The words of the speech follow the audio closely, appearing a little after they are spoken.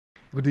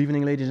Good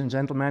evening, ladies and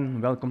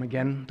gentlemen. Welcome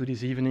again to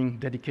this evening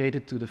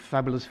dedicated to the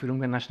fabulous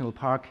Virunga National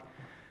Park.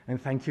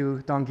 And thank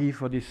you, Tanguy,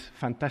 for these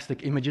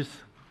fantastic images.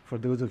 For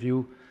those of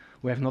you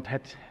who have not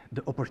had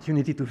the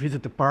opportunity to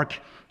visit the park,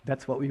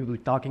 that's what we will be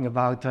talking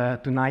about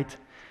tonight.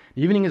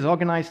 The evening is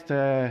organized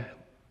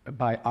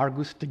by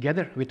Argus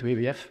together with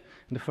WWF.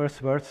 And the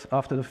first words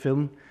after the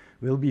film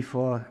will be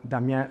for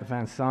Damien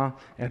Vincent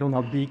and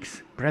Ronald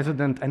Beeks,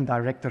 President and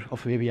Director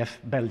of WWF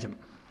Belgium.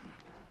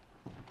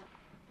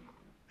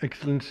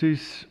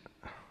 Excellencies,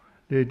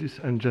 ladies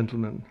and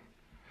gentlemen,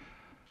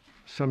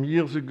 some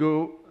years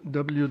ago,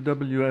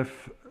 WWF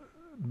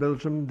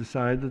Belgium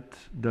decided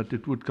that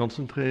it would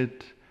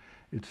concentrate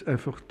its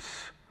efforts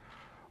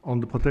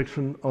on the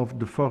protection of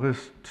the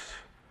forests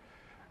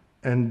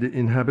and the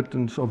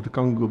inhabitants of the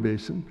Congo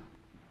Basin.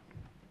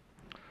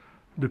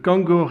 The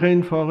Congo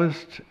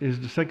rainforest is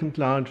the second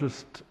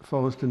largest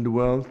forest in the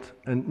world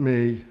and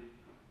may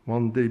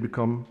one day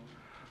become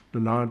the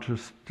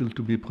largest still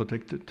to be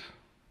protected.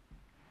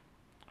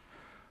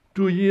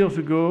 2 years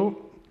ago,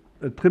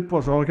 a trip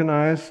was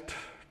organized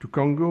to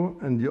Congo,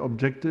 and the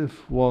objective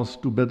was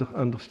to better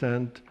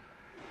understand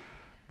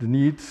the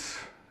needs,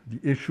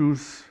 the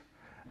issues,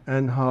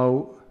 and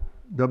how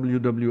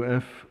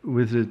WWF,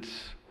 with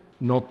its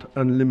not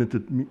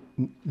unlimited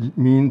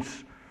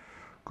means,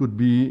 could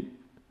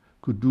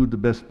do the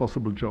best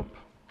possible job.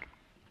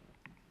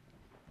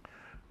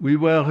 We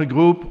were a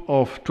group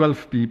of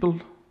 12 people,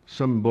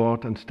 some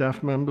board and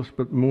staff members,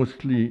 but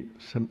mostly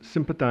some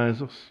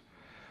sympathizers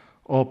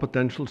or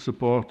potential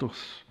supporters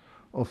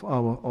of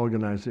our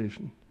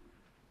organization.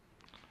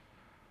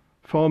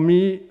 For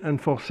me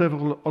and for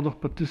several other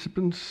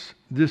participants,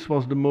 this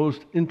was the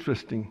most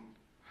interesting,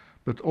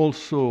 but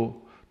also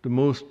the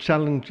most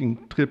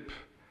challenging trip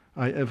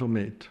I ever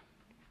made.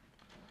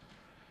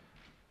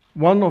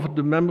 One of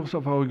the members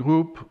of our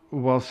group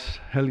was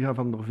Helga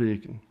van der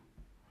Veken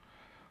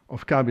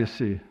of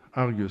KBC,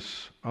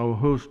 Argus, our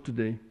host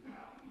today.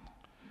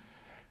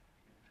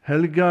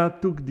 Helga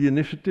took the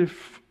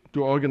initiative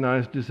to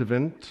organize this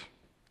event.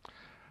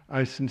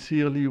 I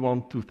sincerely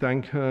want to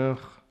thank her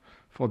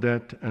for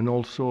that and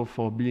also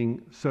for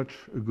being such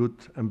a good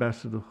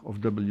ambassador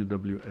of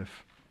WWF.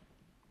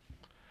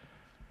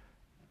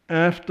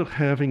 After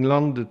having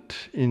landed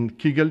in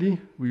Kigali,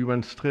 we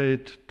went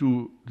straight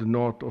to the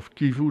north of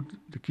Kivu,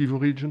 the Kivu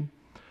region,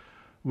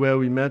 where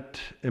we met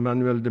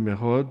Emmanuel de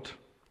Merode,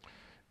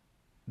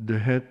 the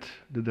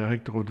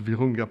director of the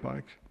Virunga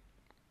Park.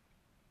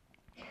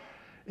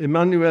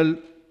 Emmanuel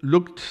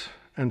looked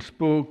and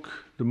spoke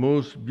the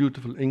most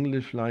beautiful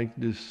English, like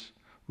this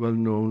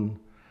well-known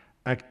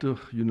actor,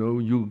 you know,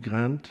 Hugh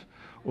Grant,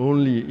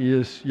 only he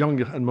is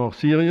younger and more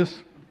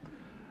serious.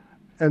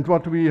 And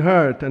what we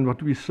heard and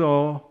what we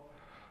saw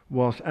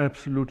was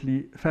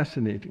absolutely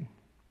fascinating.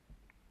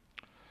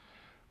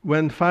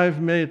 When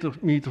 5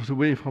 meters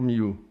away from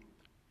you,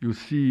 you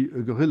see a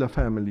gorilla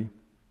family,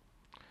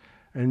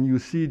 and you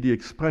see the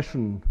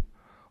expression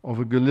of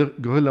a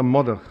gorilla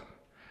mother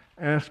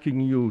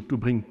asking you to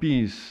bring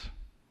peace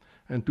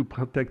and to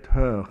protect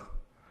her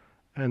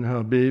and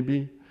her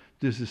baby,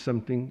 this is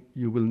something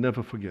you will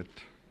never forget.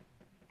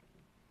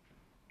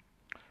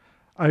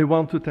 I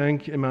want to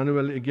thank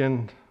Emmanuel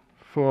again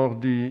for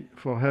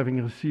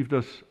having received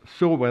us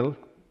so well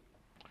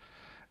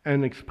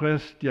and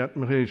express the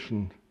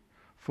admiration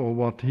for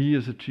what he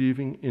is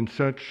achieving in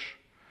such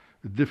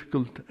a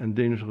difficult and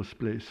dangerous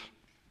place.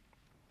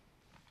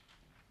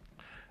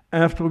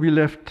 After we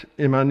left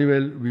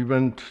Emmanuel, we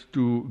went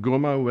to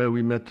Goma, where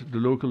we met the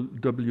local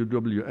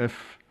WWF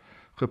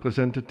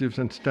representatives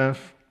and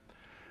staff,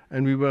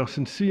 and we were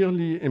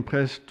sincerely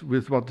impressed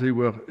with what they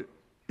were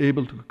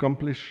able to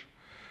accomplish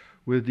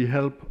with the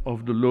help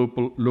of the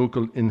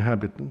local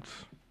inhabitants.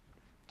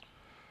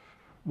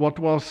 What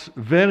was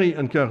very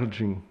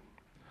encouraging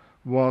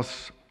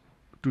was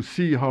to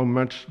see how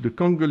much the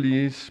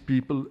Congolese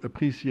people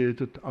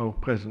appreciated our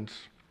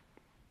presence.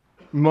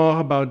 More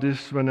about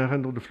this when I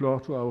hand over the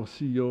floor to our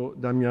CEO,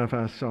 Damien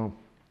Vincent.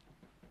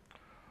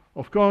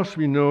 Of course,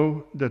 we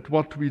know that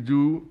what we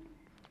do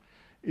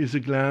is a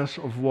glass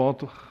of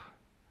water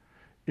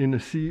in a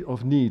sea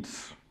of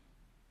needs.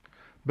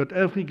 But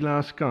every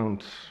glass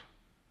counts,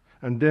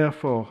 and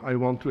therefore I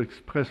want to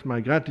express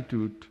my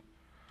gratitude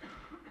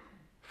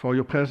for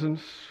your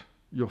presence,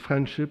 your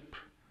friendship,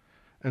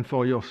 and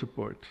for your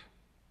support.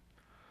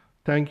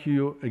 Thank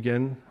you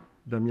again.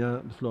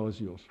 Damien, the floor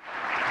is yours.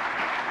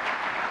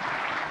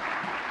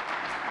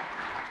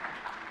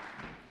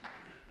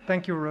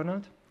 Thank you,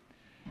 Ronald.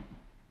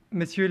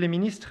 Messieurs les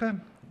ministres,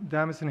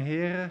 dames and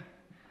heren,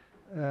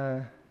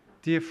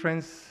 dear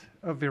friends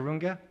of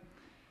Virunga,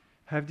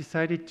 I have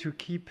decided to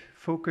keep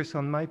focus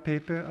on my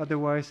paper,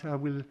 otherwise I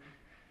will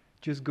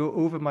just go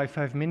over my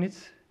 5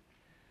 minutes.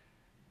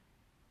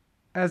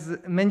 As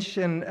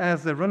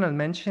Ronald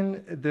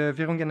mentioned, the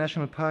Virunga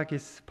National Park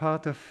is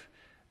part of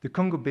the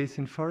Congo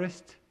Basin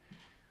forest,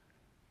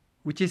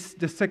 which is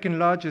the second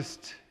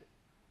largest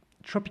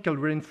tropical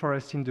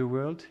rainforest in the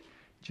world,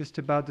 just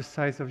about the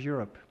size of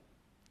Europe.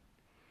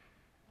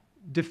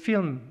 The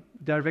film,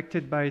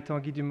 directed by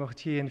Tanguy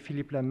Dumortier and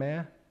Philippe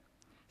Lamer,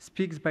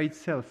 speaks by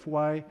itself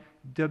why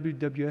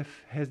WWF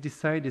has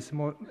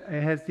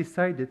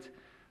decided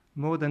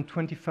more than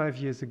 25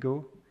 years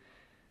ago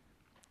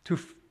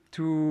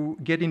to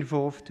get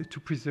involved to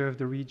preserve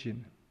the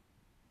region.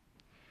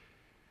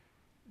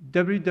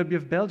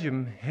 WWF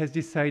Belgium has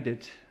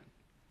decided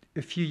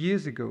a few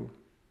years ago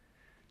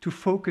to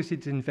focus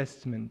its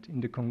investment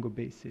in the Congo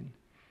Basin.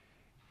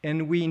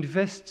 And we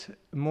invest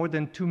more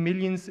than 2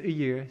 million a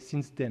year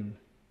since then.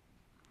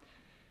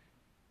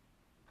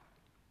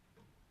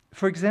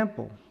 For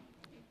example,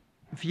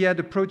 via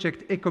the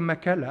project Eco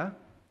Makala,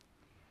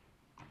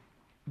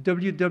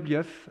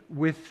 WWF,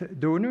 with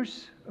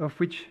donors, of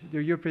which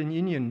the European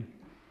Union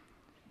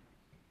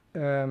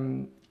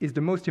is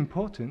the most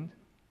important,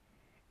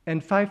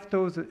 and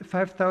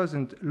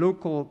 5,000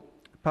 local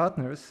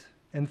partners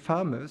and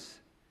farmers,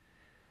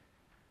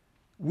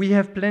 we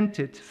have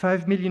planted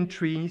 5 million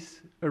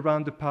trees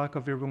around the park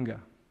of Virunga.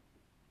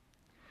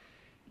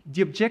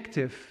 The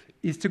objective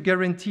is to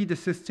guarantee the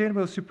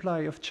sustainable supply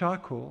of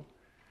charcoal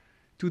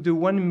to the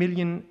 1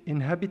 million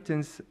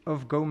inhabitants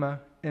of Goma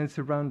and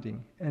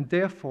surrounding, and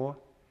therefore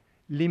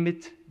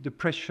limit the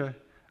pressure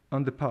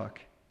on the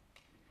park.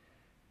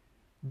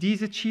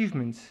 These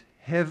achievements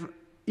have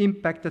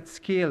impact at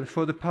scale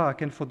for the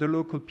park and for the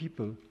local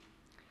people,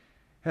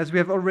 as we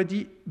have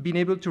already been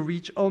able to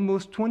reach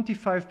almost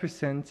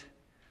 25%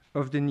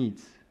 of the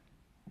needs.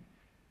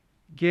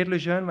 Geert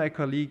Lejeune, my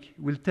colleague,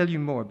 will tell you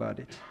more about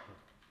it.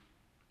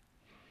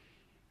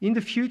 In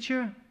the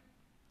future,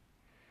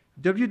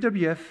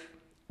 WWF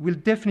will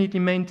definitely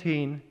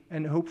maintain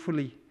and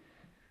hopefully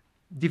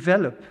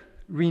develop,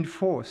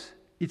 reinforce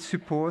its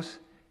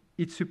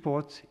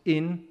support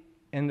in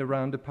and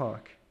around the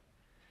park.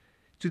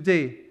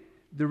 Today,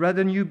 the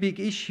rather new big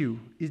issue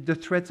is the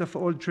threats of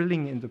oil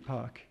drilling in the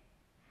park.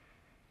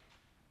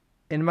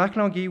 And Marc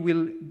Langui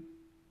will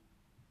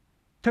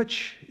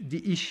touch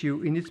the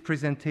issue in its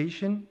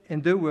presentation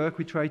and the work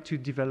we try to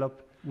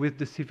develop with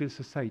the civil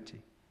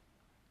society.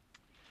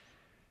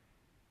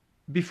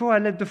 Before I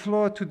let the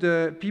floor to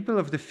the people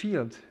of the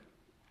field,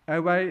 I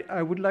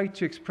would like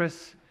to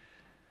express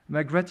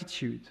my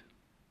gratitude,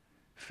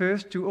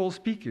 first to all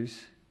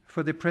speakers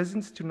for their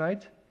presence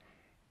tonight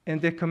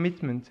and their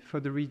commitment for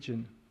the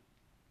region.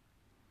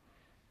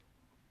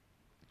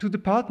 To the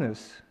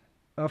partners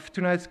of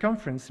tonight's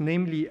conference,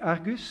 namely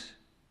Argus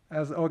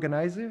as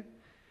organizer,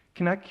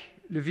 CNAC,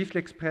 Le Vif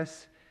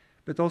l'Express,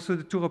 but also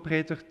the tour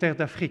operator Terre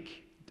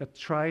d'Afrique that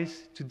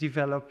tries to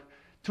develop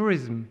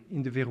tourism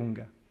in the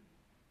Virunga.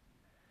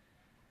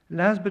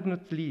 Last but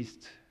not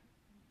least,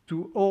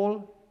 to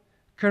all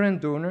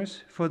current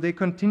donors for their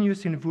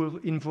continuous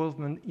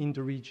involvement in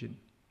the region.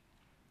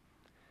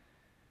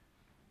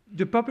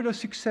 The popular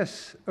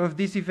success of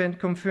this event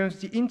confirms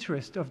the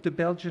interest of the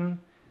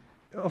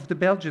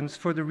Belgians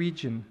for the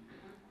region.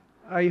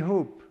 I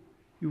hope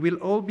you will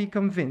all be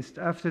convinced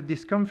after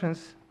this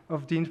conference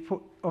of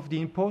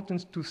the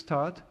importance to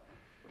start,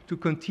 to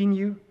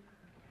continue,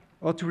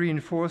 or to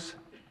reinforce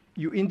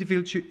your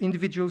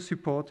individual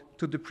support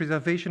to the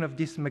preservation of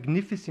this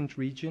magnificent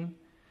region,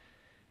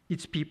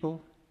 its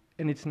people,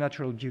 and its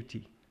natural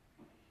beauty.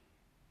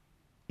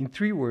 In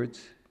 3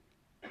 words,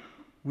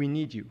 we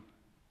need you.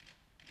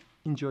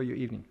 Enjoy your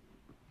evening.